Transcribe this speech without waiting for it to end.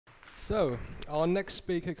So, our next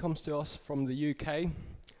speaker comes to us from the UK,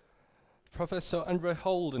 Professor Andrew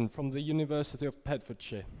Holden from the University of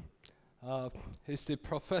Bedfordshire. He's the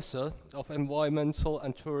Professor of Environmental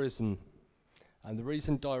and Tourism and the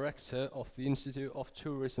recent Director of the Institute of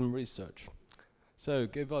Tourism Research. So,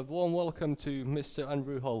 give a warm welcome to Mr.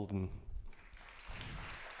 Andrew Holden.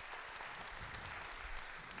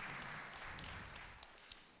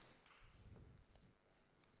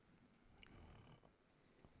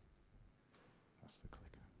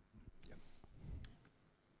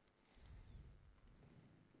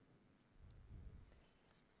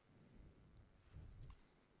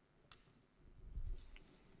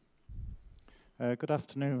 Good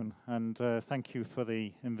afternoon, and thank you for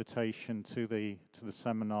the invitation to the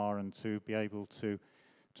seminar and to be able to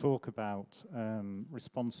talk about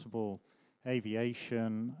responsible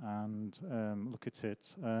aviation and look at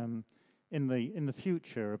it in the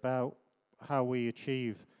future about how we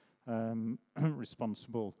achieve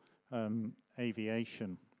responsible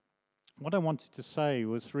aviation. What I wanted to say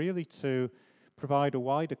was really to provide a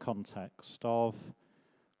wider context of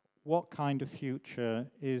what kind of future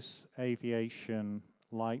is aviation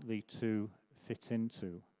likely to fit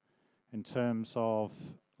into in terms of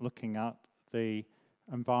looking at the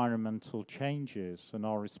environmental changes and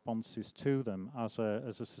our responses to them as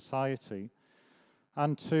a society,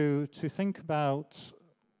 and to think about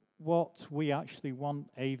what we actually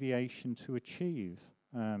want aviation to achieve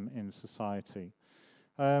in society.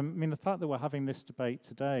 I mean, the fact that we're having this debate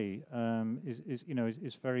today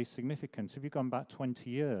is very significant. If you've gone back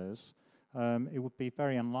 20 years, it would be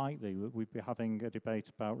very unlikely that we'd be having a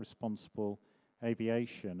debate about responsible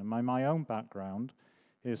aviation. And my own background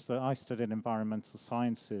is that I studied environmental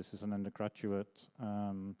sciences as an undergraduate,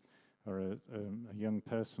 or a young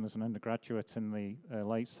person as an undergraduate in the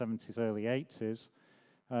late 70s, early 80s.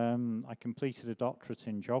 I completed a doctorate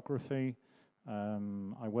in geography.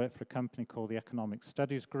 I worked for a company called the Economic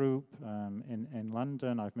Studies Group in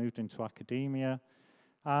London. I've moved into academia,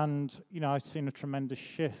 and I've seen a tremendous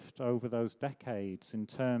shift over those decades in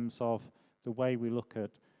terms of the way we look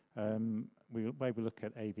at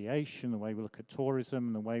aviation, the way we look at tourism,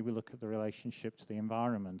 and the way we look at the relationship to the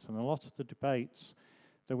environment. And a lot of the debates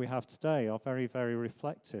that we have today are very, very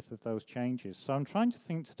reflective of those changes. So I'm trying to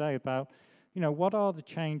think today about what are the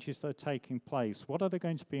changes that are taking place? What are they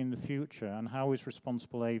going to be in the future? And how is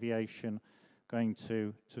responsible aviation going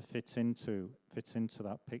to fit into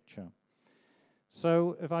that picture?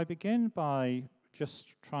 So if I begin by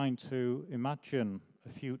just trying to imagine a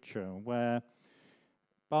future where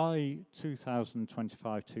by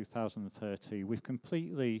 2025, 2030, we've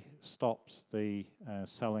completely stopped the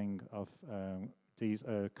selling of these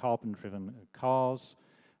carbon-driven cars.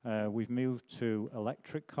 We've moved to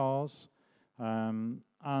electric cars. And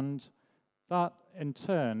that, in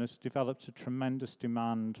turn, has developed a tremendous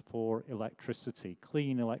demand for electricity,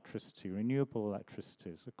 clean electricity, renewable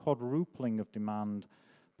electricity. A quadrupling of demand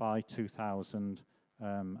by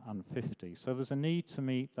 2050. So there's a need to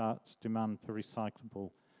meet that demand for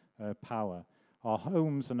recyclable power. Our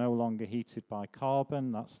homes are no longer heated by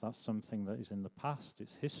carbon. That's something that is in the past.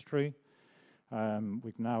 It's history.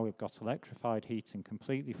 We've got electrified heating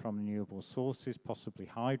completely from renewable sources, possibly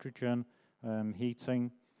hydrogen.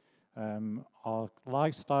 Heating. Our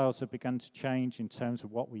lifestyles have begun to change in terms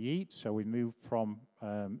of what we eat. So we moved from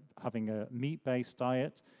having a meat-based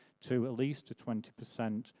diet to at least a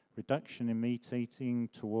 20% reduction in meat eating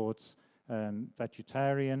towards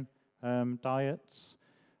vegetarian diets.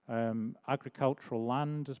 Agricultural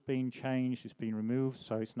land has been changed. It's been removed.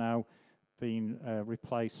 So it's now been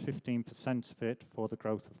replaced 15% of it for the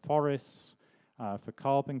growth of forests, for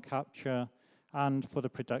carbon capture, and for the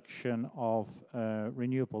production of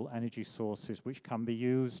renewable energy sources, which can be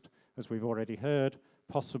used, as we've already heard,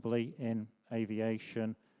 possibly in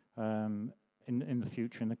aviation in the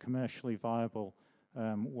future in a commercially viable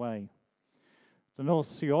way. The North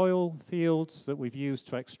Sea oil fields that we've used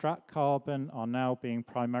to extract carbon are now being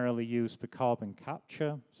primarily used for carbon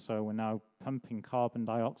capture. So we're now pumping carbon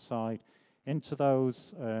dioxide into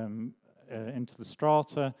those, into the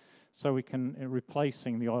strata, so we can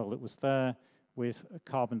replacing the oil that was there with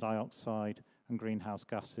carbon dioxide and greenhouse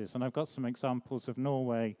gases. And I've got some examples of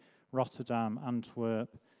Norway, Rotterdam,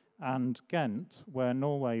 Antwerp, and Ghent, where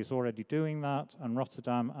Norway is already doing that, and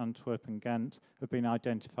Rotterdam, Antwerp, and Ghent have been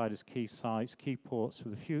identified as key sites, key ports for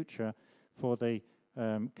the future for the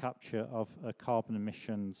capture of carbon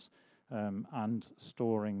emissions and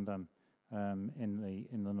storing them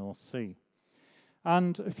in the North Sea.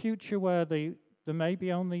 And a future where there may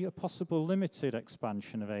be only a possible limited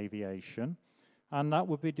expansion of aviation, And that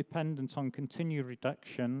would be dependent on continued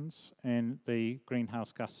reductions in the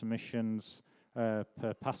greenhouse gas emissions per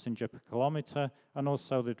passenger per kilometre, and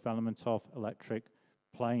also the development of electric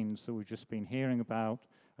planes that we've just been hearing about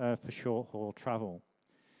for short-haul travel.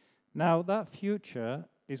 Now, that future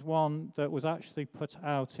is one that was actually put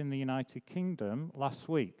out in the United Kingdom last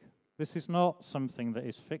week. This is not something that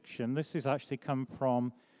is fiction. This has actually come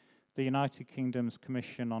from the United Kingdom's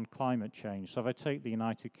Commission on Climate Change. So if I take the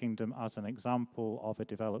United Kingdom as an example of a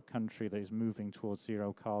developed country that is moving towards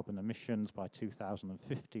zero carbon emissions by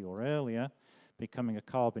 2050 or earlier, becoming a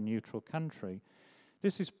carbon neutral country,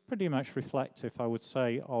 this is pretty much reflective, I would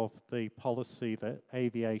say, of the policy that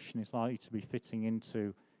aviation is likely to be fitting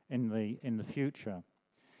into in the future.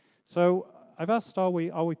 So I've asked, are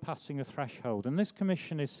we passing a threshold? And this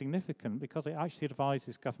commission is significant because it actually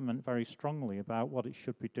advises government very strongly about what it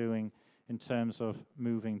should be doing in terms of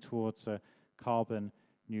moving towards a carbon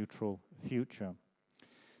neutral future.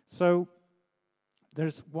 So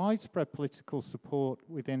there's widespread political support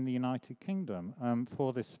within the United Kingdom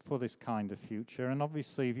for this kind of future. And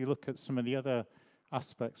obviously, if you look at some of the other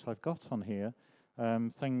aspects I've got on here,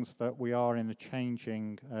 things that we are in a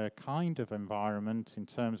changing kind of environment in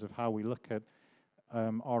terms of how we look at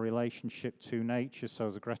our relationship to nature. So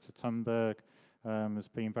as Greta Thunberg has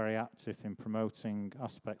been very active in promoting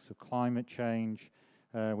aspects of climate change.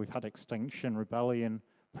 We've had Extinction Rebellion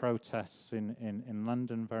protests in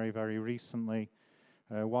London very recently.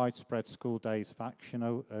 Widespread school days of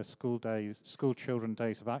action, school children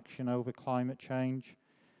days of action over climate change.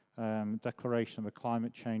 Declaration of a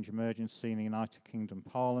climate change emergency in the United Kingdom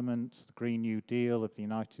Parliament, the Green New Deal of the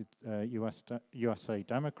USA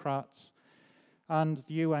Democrats, and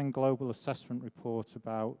the UN Global Assessment Report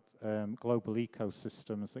about global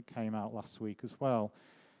ecosystems that came out last week as well.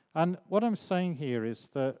 And what I'm saying here is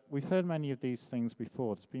that we've heard many of these things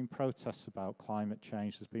before. There's been protests about climate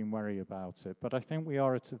change, there's been worry about it, but I think we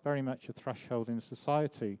are at very much a threshold in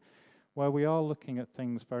society where we are looking at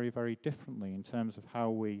things very differently in terms of how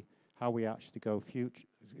we actually go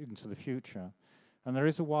into the future. And there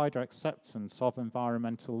is a wider acceptance of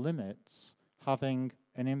environmental limits having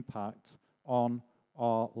an impact on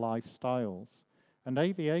our lifestyles. And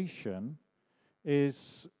aviation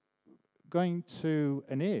is going to,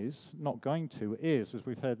 and is, not going to, is, as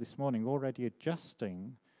we've heard this morning, already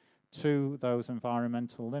adjusting to those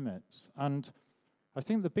environmental limits. And I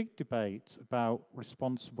think the big debate about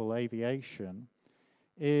responsible aviation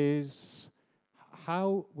is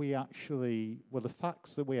how we actually, well, the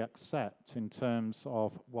facts that we accept in terms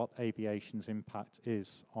of what aviation's impact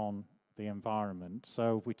is on the environment.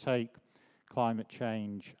 So if we take climate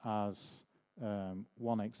change as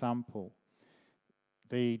one example,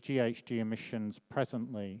 the GHG emissions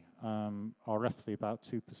presently are roughly about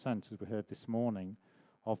 2%, as we heard this morning,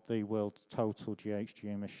 of the world's total GHG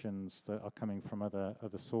emissions that are coming from other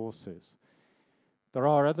sources. There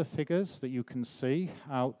are other figures that you can see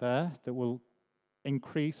out there that will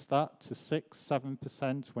increase that to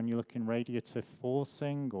 6-7% when you look in radiative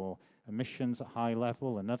forcing or emissions at high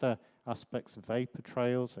level and other aspects of vapor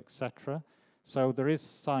trails, etc. So there is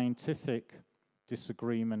scientific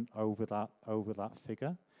disagreement over that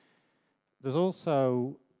figure. There's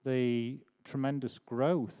also the tremendous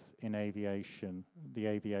growth in aviation, the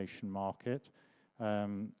aviation market,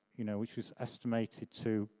 which is estimated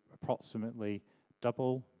to approximately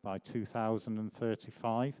double by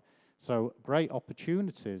 2035. So great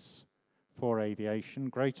opportunities for aviation,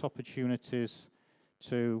 great opportunities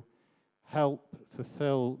to help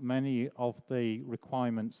fulfill many of the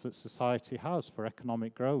requirements that society has for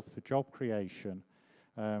economic growth, for job creation.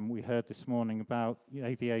 We heard this morning about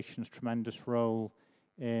aviation's tremendous role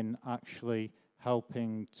in actually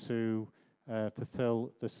helping to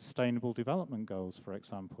fulfill the Sustainable Development Goals, for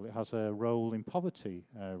example. It has a role in poverty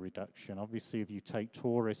reduction. Obviously, if you take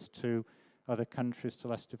tourists to other countries, to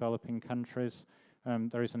less developing countries,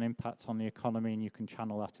 there is an impact on the economy, and you can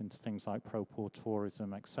channel that into things like pro-poor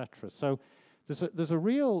tourism, etc. So there's a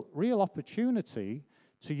real opportunity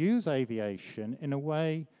to use aviation in a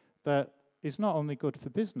way that is not only good for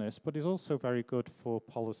business, but is also very good for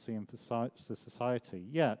policy and for society.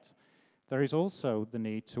 Yet, there is also the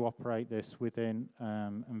need to operate this within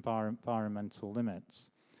environmental limits.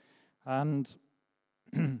 And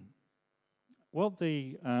what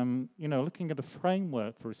looking at a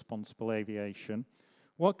framework for responsible aviation,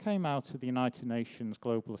 what came out of the United Nations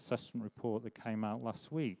Global Assessment Report that came out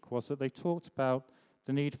last week was that they talked about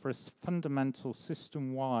the need for a fundamental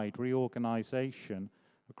system-wide reorganization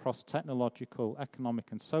across technological,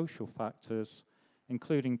 economic and social factors,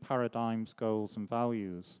 including paradigms, goals and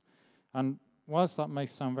values. And whilst that may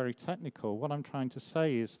sound very technical, what I'm trying to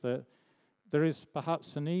say is that there is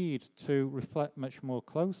perhaps a need to reflect much more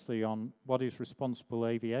closely on what is responsible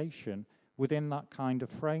aviation within that kind of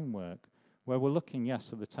framework, where we're looking, yes,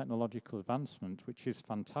 at the technological advancement, which is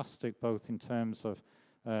fantastic, both in terms of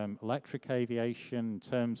electric aviation, in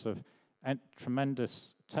terms of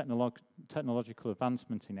tremendous technological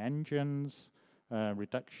advancement in engines,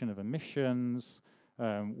 reduction of emissions,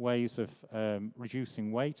 ways of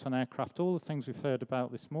reducing weight on aircraft, all the things we've heard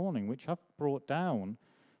about this morning, which have brought down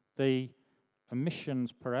the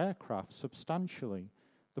emissions per aircraft substantially.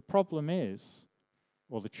 The problem is,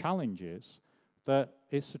 or the challenge is, that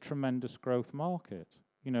it's a tremendous growth market.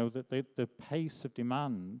 You know, that the pace of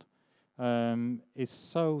demand is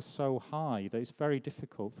so high that it's very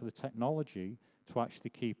difficult for the technology to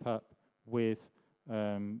actually keep up with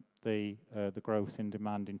the growth in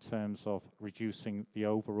demand in terms of reducing the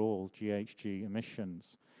overall GHG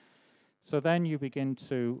emissions. So then you begin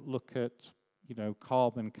to look at, you know,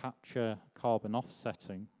 carbon capture, carbon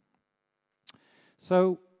offsetting.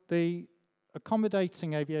 So the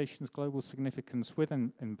accommodating aviation's global significance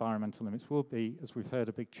within environmental limits will be, as we've heard,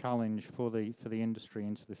 a big challenge for the industry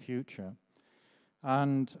into the future.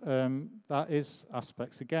 And that is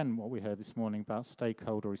aspects, again, what we heard this morning about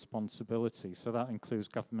stakeholder responsibility. So that includes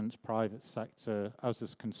governments, private sector, us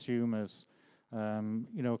as consumers,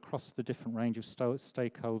 you know, across the different range of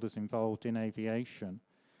stakeholders involved in aviation.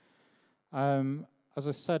 As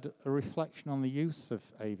I said, a reflection on the use of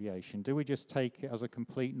aviation. Do we just take it as a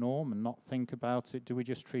complete norm and not think about it? Do we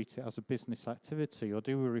just treat it as a business activity? Or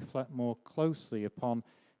do we reflect more closely upon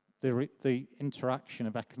the interaction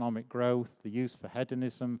of economic growth, the use for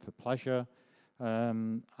hedonism, for pleasure,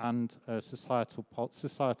 and societal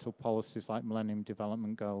policies like Millennium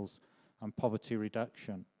Development Goals and poverty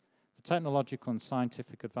reduction? The technological and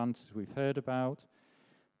scientific advances we've heard about,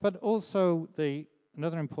 but also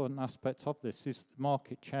another important aspect of this is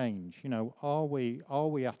market change. You know, are we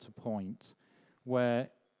at a point where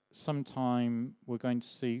sometime we're going to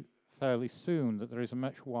see fairly soon that there is a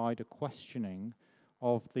much wider questioning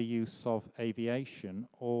of the use of aviation,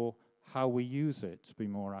 or how we use it, to be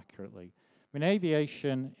more accurately? I mean,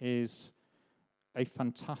 aviation is a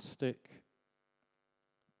fantastic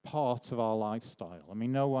part of our lifestyle. I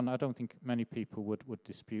mean, I don't think many people would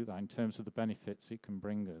dispute that in terms of the benefits it can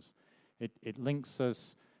bring us. It links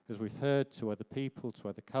us, as we've heard, to other people, to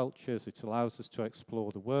other cultures. It allows us to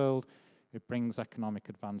explore the world. It brings economic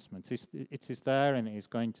advancement. It is there, and it is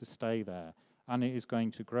going to stay there, and it is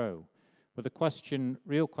going to grow. But the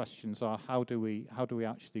real questions are, how do we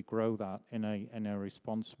actually grow that in a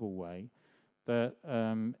responsible way that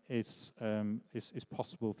is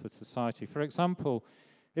possible for society? For example,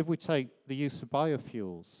 if we take the use of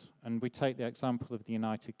biofuels, and we take the example of the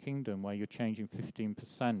United Kingdom, where you're changing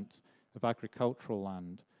 15% of agricultural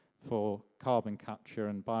land for carbon capture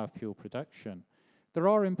and biofuel production, there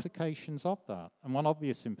are implications of that. And one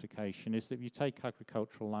obvious implication is that if you take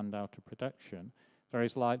agricultural land out of production, there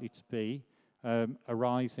is likely to be a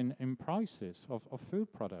rise in prices of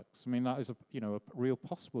food products. I mean, that is a real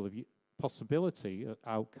possibility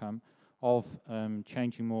outcome of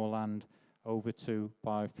changing more land over to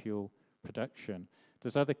biofuel production.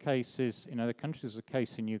 There's other cases in other countries. There's a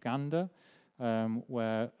case in Uganda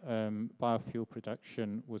where biofuel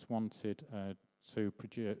production was wanted to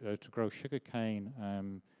grow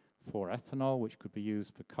sugarcane for ethanol, which could be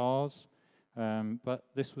used for cars. But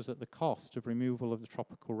this was at the cost of removal of the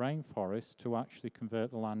tropical rainforest to actually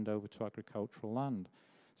convert the land over to agricultural land.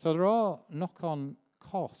 So there are knock-on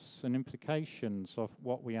costs and implications of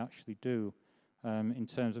what we actually do in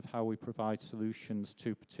terms of how we provide solutions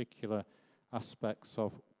to particular aspects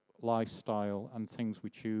of lifestyle and things we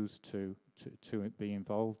choose to be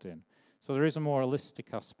involved in. So there is a more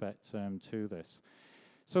holistic aspect to this.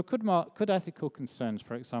 So could ethical concerns,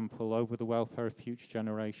 for example, over the welfare of future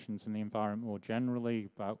generations and the environment more generally,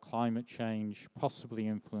 about climate change, possibly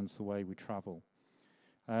influence the way we travel?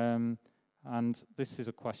 And this is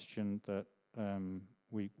a question that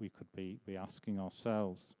we could be asking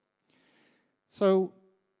ourselves. So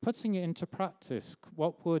putting it into practice,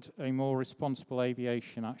 what would a more responsible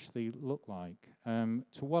aviation actually look like?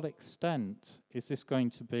 To what extent is this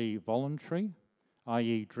going to be voluntary,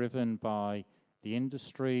 i.e. driven by the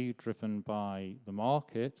industry, driven by the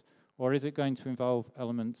market, or is it going to involve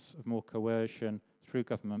elements of more coercion through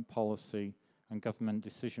government policy and government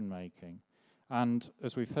decision making? And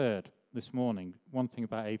as we've heard this morning, one thing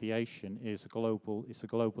about aviation is it's a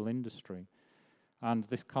global industry. And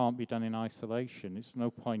this can't be done in isolation. It's no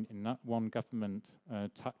point in that one government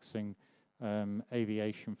taxing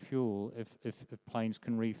aviation fuel if planes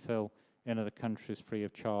can refill in other countries free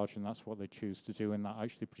of charge, and that's what they choose to do, and that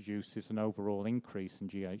actually produces an overall increase in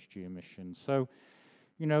GHG emissions. So,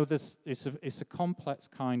 you know, it's a complex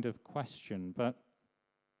kind of question, but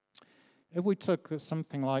if we took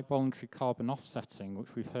something like voluntary carbon offsetting,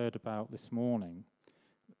 which we've heard about this morning,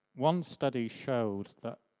 one study showed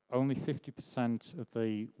that only 50% of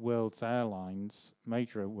the world's airlines,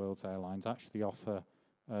 major world's airlines, actually offer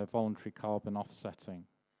voluntary carbon offsetting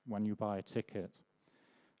when you buy a ticket.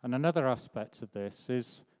 And another aspect of this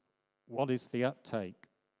is, what is the uptake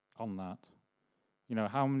on that? You know,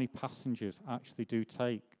 how many passengers actually do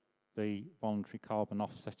take the voluntary carbon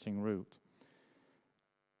offsetting route?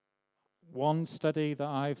 One study that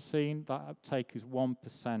I've seen, that uptake is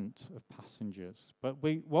 1% of passengers. But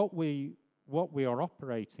what we are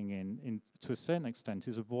operating in to a certain extent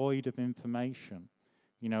is a void of information,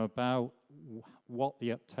 you know, about what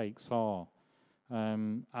the uptakes are.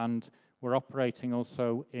 And we're operating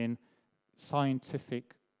also in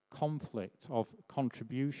scientific conflict of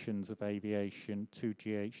contributions of aviation to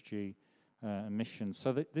GHG emissions.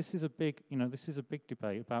 So this is a big, you know, this is a big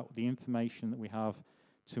debate about the information that we have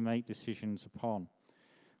to make decisions upon.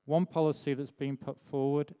 One policy that's been put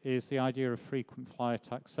forward is the idea of frequent flyer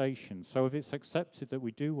taxation. So if it's accepted that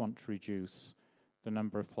we do want to reduce the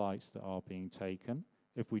number of flights that are being taken,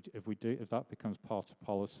 if that becomes part of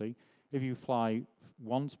policy, if you fly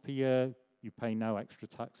once per year, you pay no extra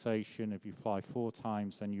taxation. If you fly 4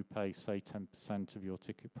 times, then you pay, say, 10% of your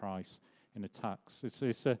ticket price in a tax.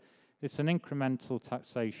 It's an incremental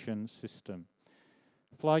taxation system.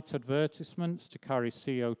 Flight advertisements to carry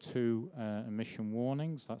CO2 emission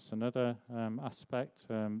warnings, that's another aspect,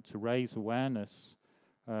 to raise awareness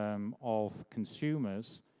of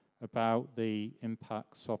consumers about the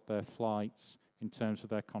impacts of their flights in terms of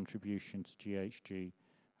their contribution to GHG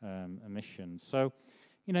emissions. So,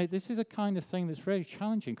 you know, this is a kind of thing that's really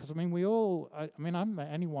challenging, because, I mean, I haven't met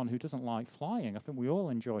anyone who doesn't like flying. I think we all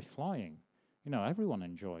enjoy flying. You know, everyone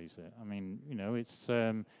enjoys it. I mean, you know, it's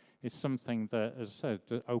something that, as I said,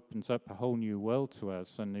 that opens up a whole new world to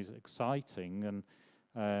us and is exciting.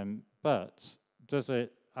 And but does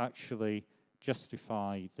it actually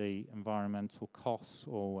justify the environmental costs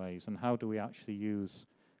always? And how do we actually use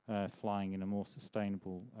flying in a more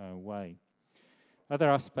sustainable way? Other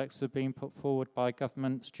aspects have been put forward by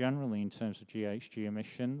governments generally in terms of GHG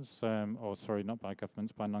emissions, or sorry, not by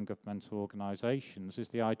governments, by non-governmental organisations, is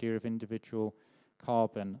the idea of individual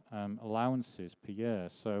carbon allowances per year.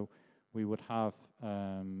 So we would have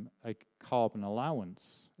a carbon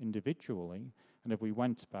allowance individually, and if we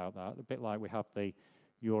went about that, a bit like we have the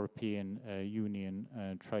European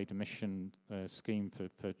Union trade emission scheme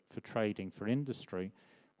for trading for industry,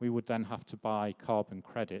 we would then have to buy carbon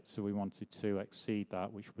credits, so we wanted to exceed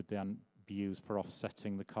that, which would then be used for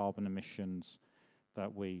offsetting the carbon emissions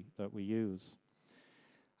that we use.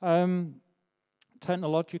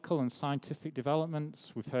 Technological and scientific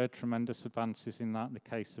developments, we've heard tremendous advances in that in the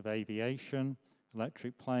case of aviation,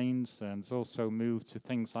 electric planes, and there's also moved to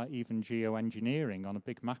things like even geoengineering on a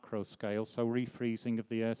big macro scale, so refreezing of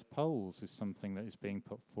the Earth's poles is something that is being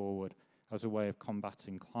put forward as a way of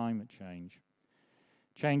combating climate change.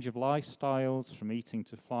 Change of lifestyles from eating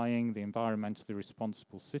to flying, the environmentally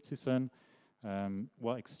responsible citizen,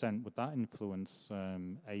 what extent would that influence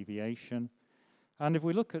aviation? And if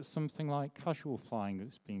we look at something like casual flying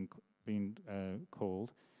that's been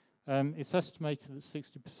called, it's estimated that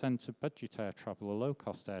 60% of budget air travel or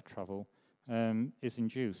low-cost air travel is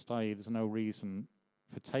induced, i.e. there's no reason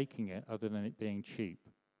for taking it other than it being cheap.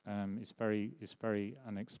 It's very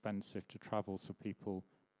inexpensive to travel, so people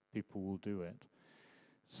will do it.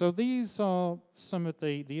 So these are some of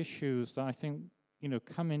the issues that I think, you know,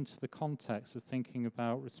 come into the context of thinking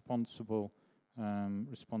about responsible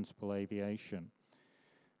aviation.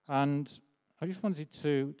 And I just wanted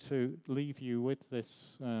to leave you with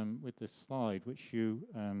this slide, which you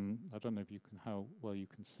I don't know if you can how well you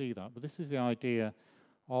can see that, but this is the idea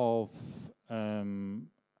of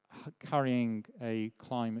carrying a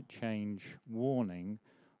climate change warning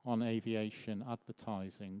on aviation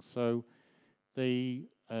advertising. So the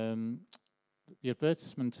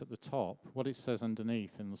advertisement at the top, what it says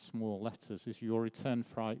underneath in the small letters is your return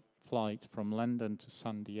flight from London to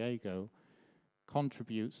San Diego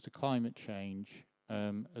contributes to climate change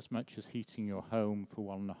as much as heating your home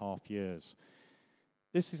for 1.5 years.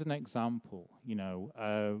 This is an example, you know.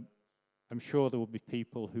 I'm sure there will be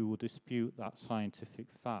people who will dispute that scientific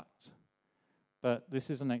fact, but this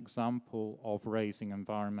is an example of raising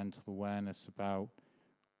environmental awareness about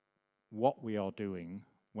what we are doing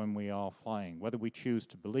when we are flying. Whether we choose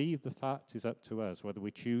to believe the fact is up to us. Whether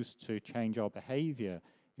we choose to change our behavior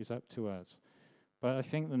is up to us. But I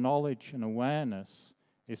think the knowledge and awareness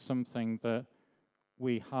is something that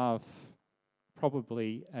we have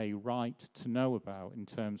probably a right to know about in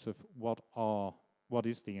terms of what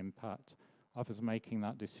is the impact of us making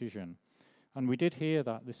that decision. And we did hear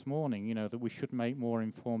that this morning, you know, that we should make more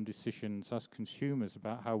informed decisions as consumers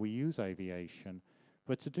about how we use aviation.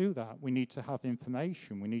 But to do that, we need to have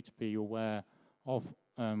information. We need to be aware of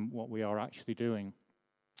what we are actually doing.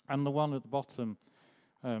 And the one at the bottom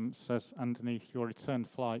says, underneath, your return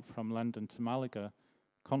flight from London to Malaga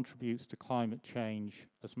contributes to climate change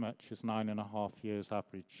as much as 9.5 years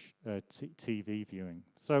average TV viewing.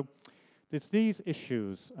 So there's these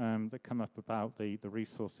issues that come up about the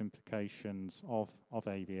resource implications of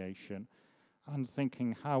aviation, and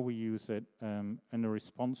thinking how we use it in a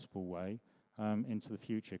responsible way into the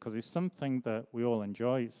future, because it's something that we all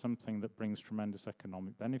enjoy. It's something that brings tremendous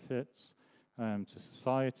economic benefits to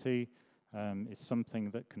society. It's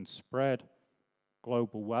something that can spread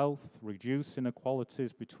global wealth, reduce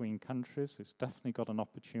inequalities between countries. It's definitely got an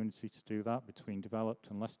opportunity to do that between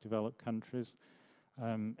developed and less developed countries.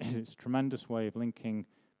 It's a tremendous way of linking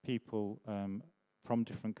people from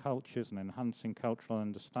different cultures and enhancing cultural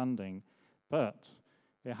understanding, but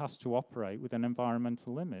it has to operate within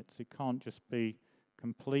environmental limits. It can't just be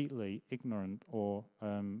completely ignorant or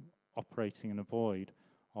operating in a void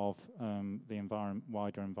of the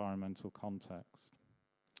wider environmental context.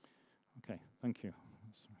 Okay, thank you.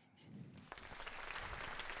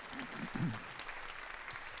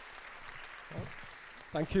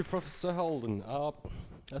 Thank you, Professor Holden.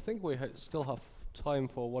 I think we still have time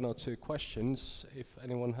for 1 or 2 questions, if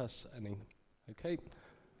anyone has any. Okay.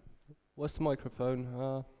 Where's the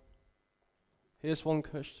microphone? Here's one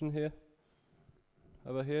question here.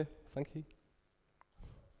 Over here. Thank you.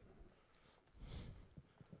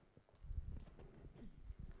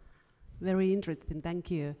 Very interesting,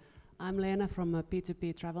 thank you. I'm Lena from a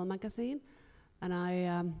B2B travel magazine, and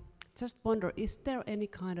I just wonder, is there any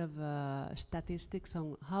kind of statistics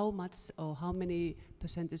on how much or how many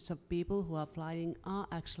percentage of people who are flying are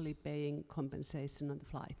actually paying compensation on the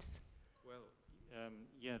flights? Well,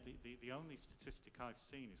 yeah, the only statistic I've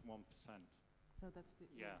seen is 1%. So that's the...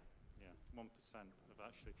 Yeah, 1% of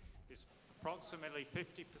actually. It's approximately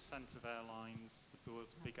 50% of airlines, the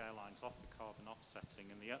world's big airlines, offer carbon offsetting,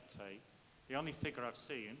 and the uptake, the only figure I've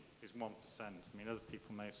seen is 1%. I mean, other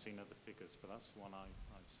people may have seen other figures, but that's the one I've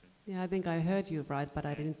seen. Yeah, I think I heard you right, but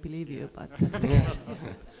I didn't believe you, but that's the case.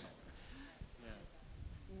 Yeah.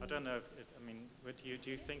 I don't know if I mean, what do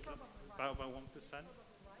you think about 1%? Yeah.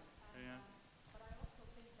 But I also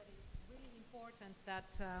think that it's really important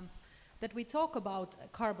that we talk about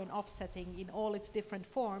carbon offsetting in all its different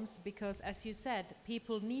forms, because, as you said,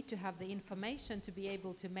 people need to have the information to be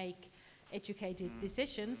able to make educated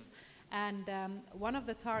decisions. And one of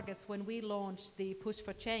the targets when we launched the Push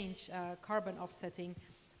for Change carbon offsetting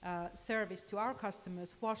service to our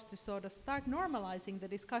customers was to sort of start normalizing the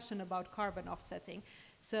discussion about carbon offsetting.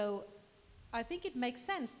 So I think it makes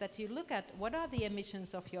sense that you look at what are the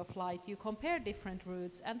emissions of your flight, you compare different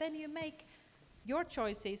routes, and then you make your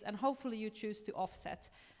choices, and hopefully you choose to offset.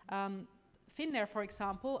 Finnair, for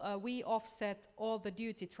example, we offset all the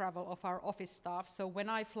duty travel of our office staff. So when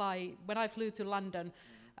I flew to London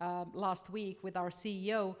last week with our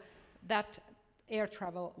CEO, that air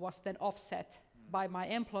travel was then offset by my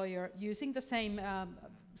employer using the same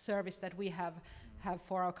service that we have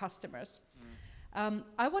for our customers.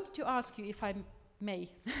 I wanted to ask you, if I may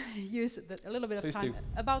use a little bit of Please time, do.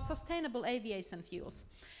 about sustainable aviation fuels.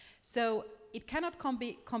 So it cannot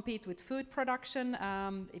compete with food production.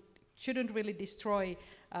 It shouldn't really destroy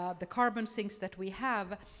the carbon sinks that we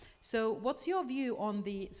have. So what's your view on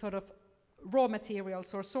the sort of raw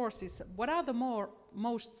materials or sources? What are the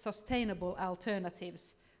most sustainable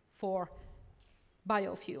alternatives for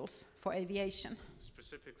biofuels for aviation?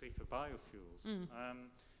 Specifically for biofuels?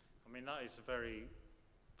 I mean, that is a very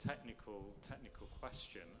technical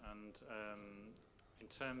question, and in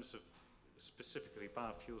terms of specifically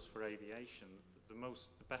biofuels for aviation, the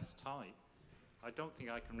best type, I don't think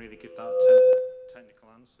I can really give that technical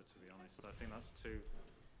answer, to be honest. I think that's too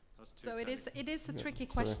so technical. it is a tricky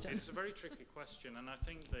question. It is a very tricky question, and I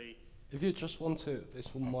think if you just want to,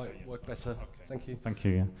 this one might work better. Okay. Thank you. Thank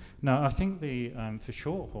you. Yeah. No, I think for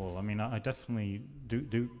short haul, I mean, I definitely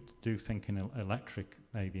do think electric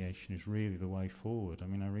aviation is really the way forward. I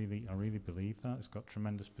mean, I really believe that it's got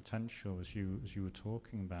tremendous potential, as you were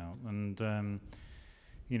talking about, and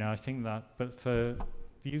you know, I think that. But for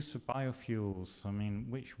the use of biofuels, I mean,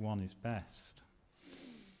 which one is best?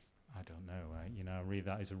 I don't know. You know,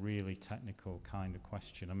 that is a really technical kind of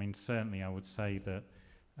question. I mean, certainly I would say that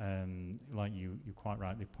like you quite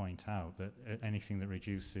rightly point out, that anything that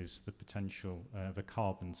reduces the potential of a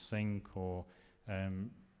carbon sink or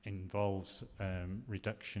involves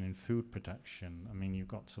reduction in food production, I mean, you've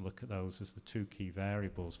got to look at those as the two key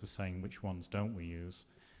variables for saying which ones don't we use,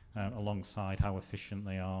 alongside how efficient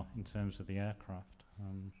they are in terms of the aircraft.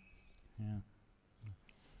 Yeah.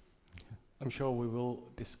 I'm sure we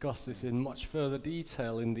will discuss this in much further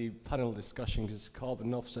detail in the panel discussion, because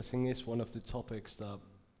carbon offsetting is one of the topics that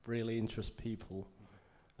really interest people,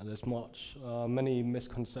 and there's many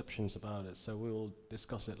misconceptions about it, so we will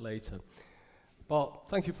discuss it later. But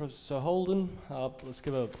thank you, Professor Holden. Let's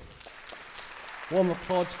give a warm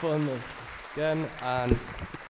applause for him again, and